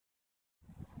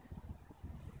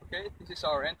Okay, this is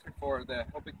our entry for the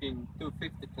HobbyKing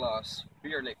 250 class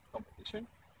beer lake competition.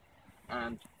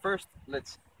 And first,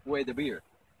 let's weigh the beer.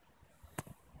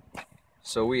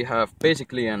 So we have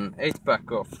basically an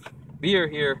 8-pack of beer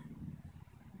here.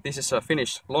 This is a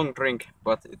Finnish long drink,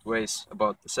 but it weighs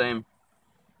about the same.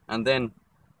 And then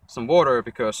some water,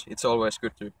 because it's always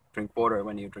good to drink water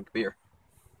when you drink beer.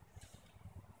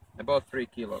 About 3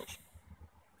 kilos.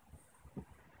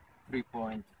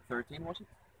 3.13 was it?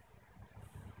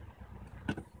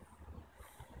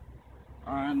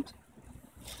 And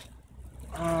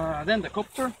then the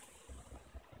copter.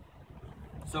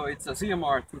 So it's a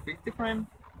CMR 250 frame,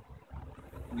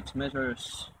 which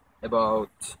measures about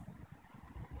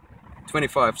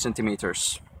 25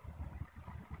 centimeters.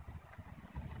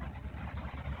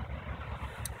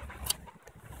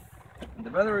 And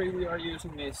the battery we are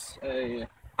using is a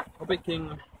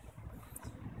HobbyKing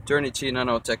Turnigy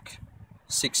Nano-Tech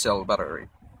 6-cell battery.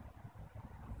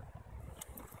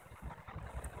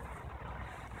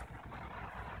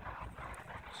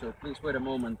 So please wait a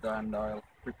moment and I'll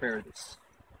prepare this.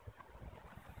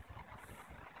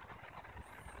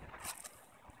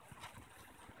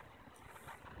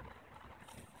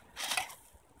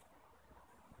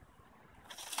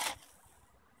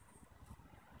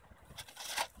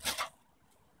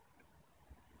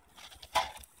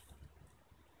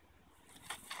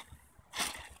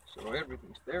 So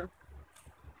everything's there.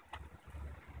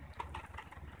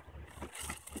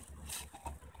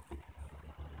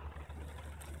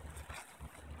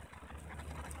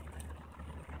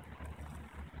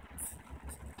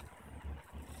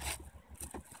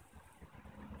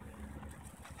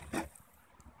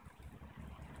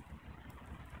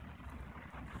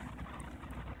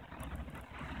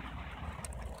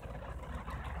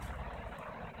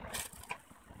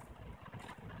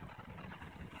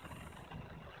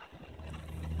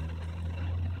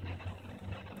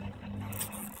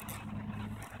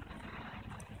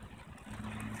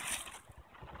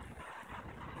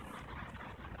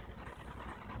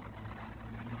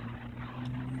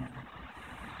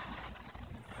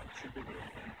 Should be good.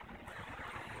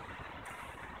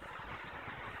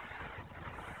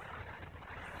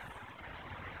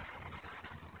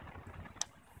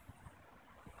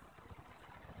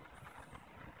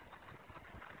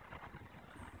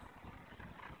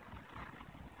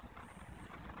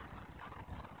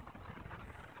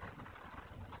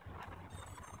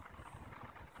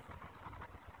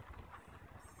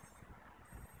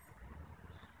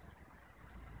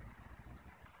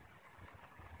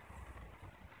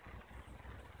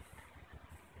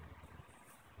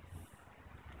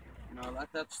 Now I'll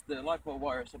attach the LiPo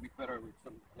wires a bit better with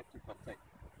some electrical tape.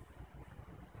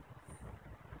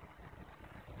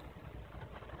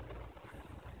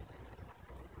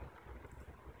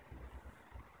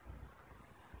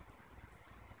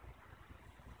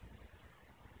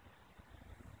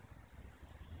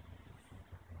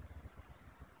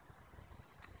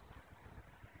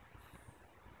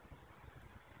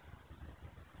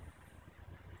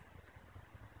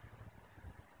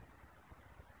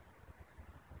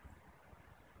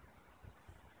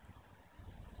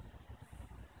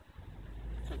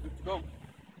 So good to go.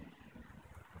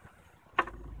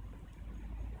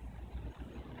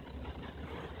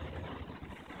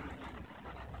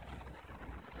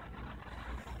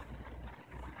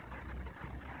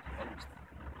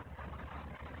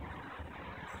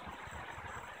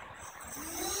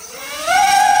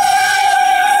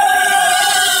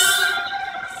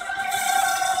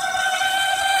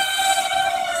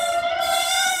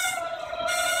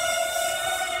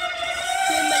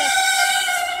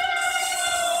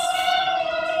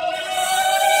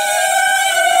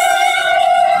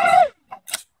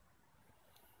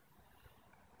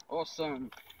 Awesome.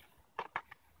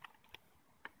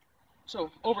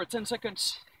 So over 10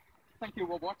 seconds. Thank you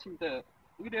for watching the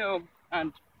video,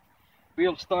 and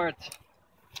we'll start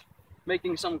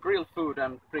making some grilled food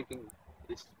and drinking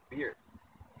this beer.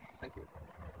 Thank you.